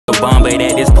bum, but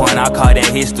at this point I call that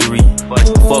history.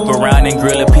 Fuck around and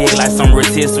grill a pig like some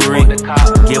rotisserie.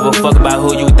 Give a fuck about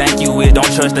who you think you with,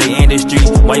 don't trust the industry.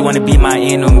 Why you wanna be my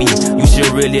enemy? You should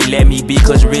really let me be,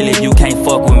 cause really you can't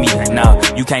fuck with me. Nah,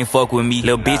 you can't fuck with me,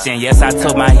 little bitch. And yes, I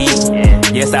took my heat.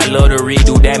 Yes, I love to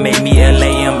redo, that made me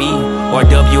L-A-M-E or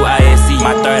W-I-S-E.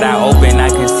 My third eye open, I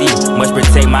can see. Must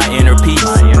protect my inner peace.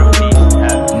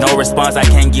 No response, I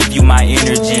can't give you my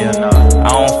energy. I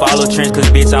don't follow trends, cause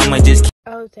bitch, I'ma just keep.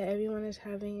 I hope that everyone is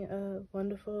having a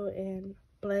wonderful and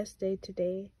blessed day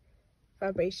today.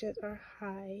 Vibrations are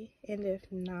high, and if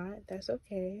not, that's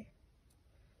okay.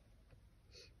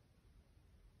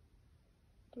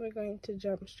 We're going to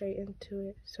jump straight into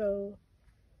it. So,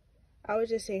 I was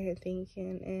just sitting here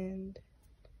thinking, and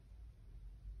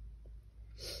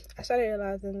I started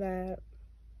realizing that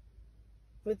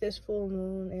with this full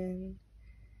moon, and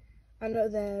I know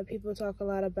that people talk a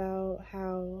lot about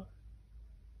how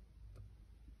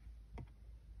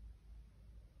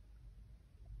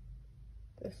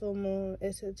the full moon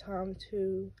is a time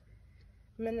to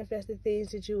manifest the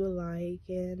things that you would like,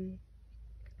 and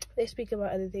they speak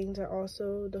about other things are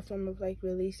also the form of like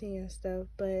releasing and stuff.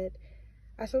 But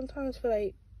I sometimes feel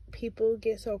like people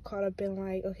get so caught up in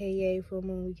like, okay, yay, full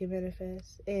moon, we can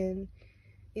manifest, and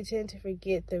you tend to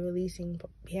forget the releasing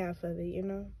half of it, you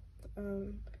know.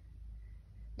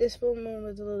 This full moon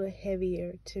was a little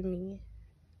heavier to me.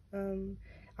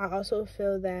 I also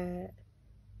feel that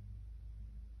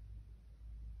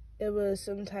it was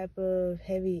some type of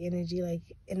heavy energy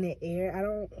like in the air. I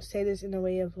don't say this in a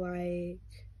way of like,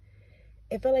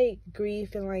 it felt like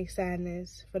grief and like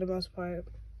sadness for the most part.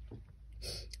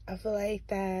 I feel like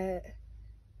that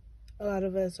a lot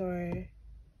of us are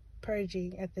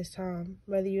purging at this time,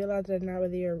 whether you realize it or not,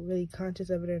 whether you're really conscious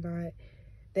of it or not.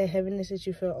 That heaviness that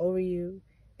you feel over you,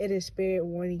 it is spirit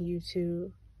wanting you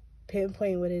to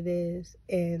pinpoint what it is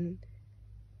and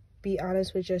be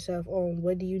honest with yourself on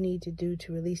what do you need to do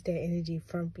to release that energy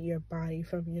from your body,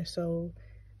 from your soul,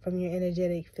 from your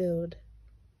energetic field.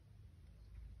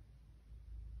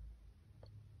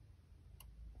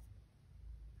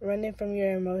 Running from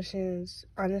your emotions,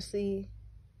 honestly,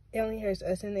 it only hurts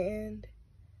us in the end.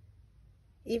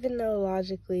 Even though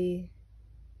logically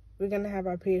we're going to have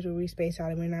our periods where we space out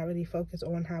and we're not really focused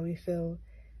on how we feel,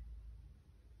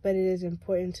 but it is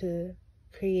important to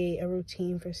create a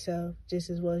routine for self just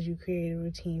as well as you create a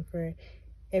routine for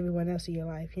everyone else in your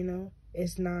life, you know?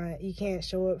 It's not, you can't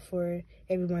show up for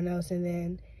everyone else and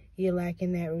then you're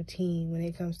lacking that routine when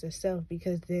it comes to self,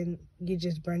 because then you're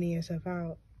just burning yourself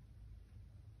out.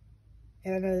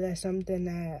 And I know that's something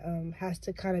that has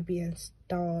to kind of be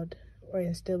installed or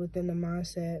instilled within the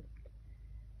mindset.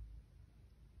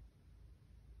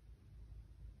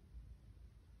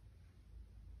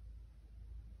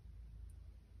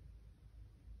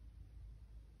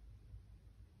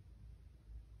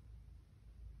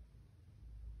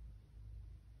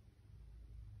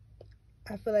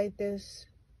 I feel like this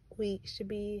week should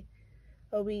be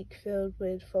a week filled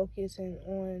with focusing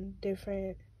on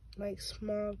different, like,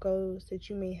 small goals that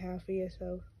you may have for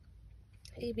yourself.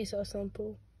 It can be so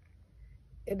simple.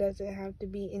 It doesn't have to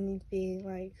be anything,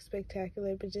 like,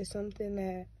 spectacular, but just something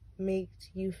that makes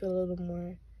you feel a little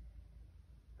more,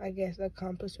 I guess,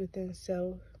 accomplished within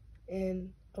self,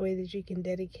 in a way that you can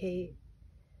dedicate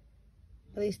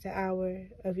at least an hour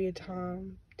of your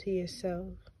time to yourself,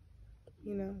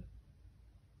 you know?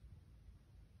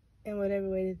 In whatever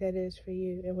way that is for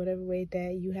you, in whatever way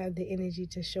that you have the energy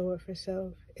to show up for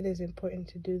self, it is important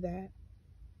to do that.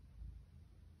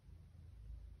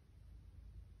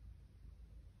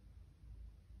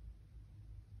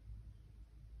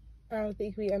 I don't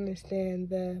think we understand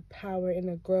the power and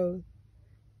the growth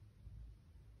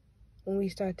when we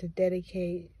start to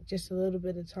dedicate just a little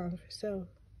bit of time for self.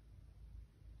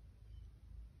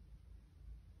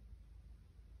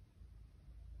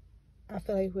 I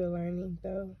feel like we're learning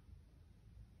though,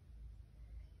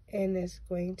 and it's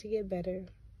going to get better.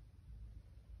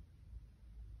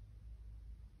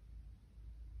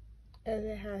 As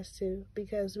it has to,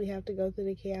 because we have to go through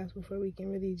the chaos before we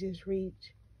can really just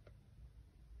reach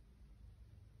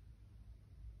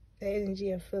the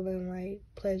energy of feeling like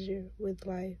pleasure with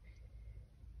life.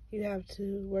 You have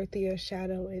to work through your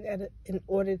shadow in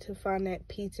order to find that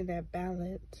peace and that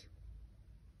balance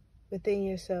within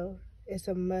yourself. It's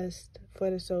a must for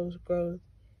the soul's growth.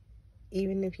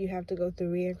 Even if you have to go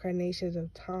through reincarnations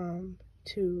of time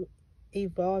to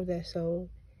evolve that soul,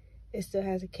 it still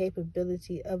has a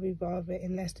capability of evolving,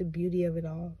 and that's the beauty of it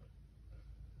all.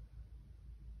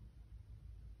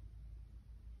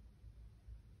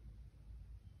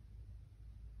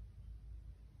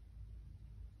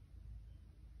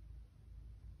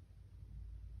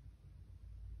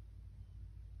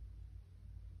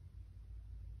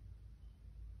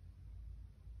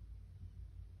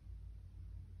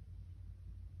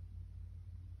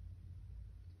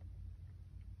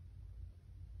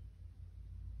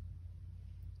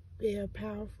 We are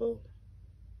powerful.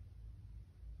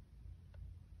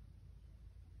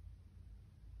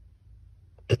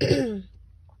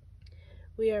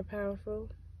 We are powerful.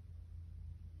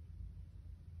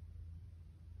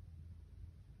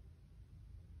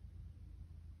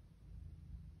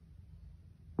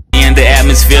 In the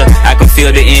atmosphere, I can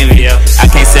feel the envy. I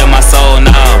can't sell my soul,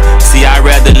 no. See, I'd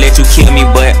rather let you kill me,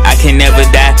 but I can never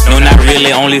die. No, not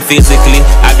really, only physically.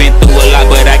 I've been through a lot,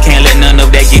 but I can't let none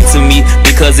of that get to me.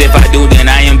 Because if I do, then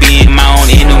I am being my own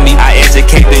enemy. I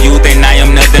educate the youth and I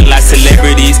am nothing like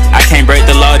celebrities. I can't break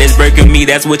the law that's breaking me,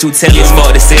 that's what you tell us.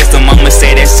 Fuck the system, I'ma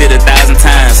say that shit 1,000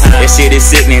 times. That shit is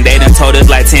sickening, they done told us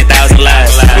like 10,000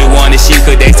 lies. We wanted shit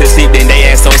cause they still sleep, then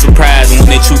they act so surprised. When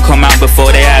the truth come out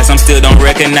before their eyes, some still don't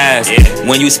recognize.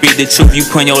 When you speak the truth, you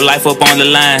put your life up on the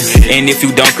line. And if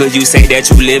you don't, cause you say that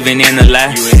you living in a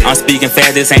lie. I'm speaking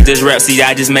fast, this ain't just rap, see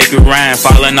I just make it rhyme.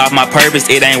 Falling off my purpose,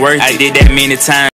 it ain't worth it. I did that many times.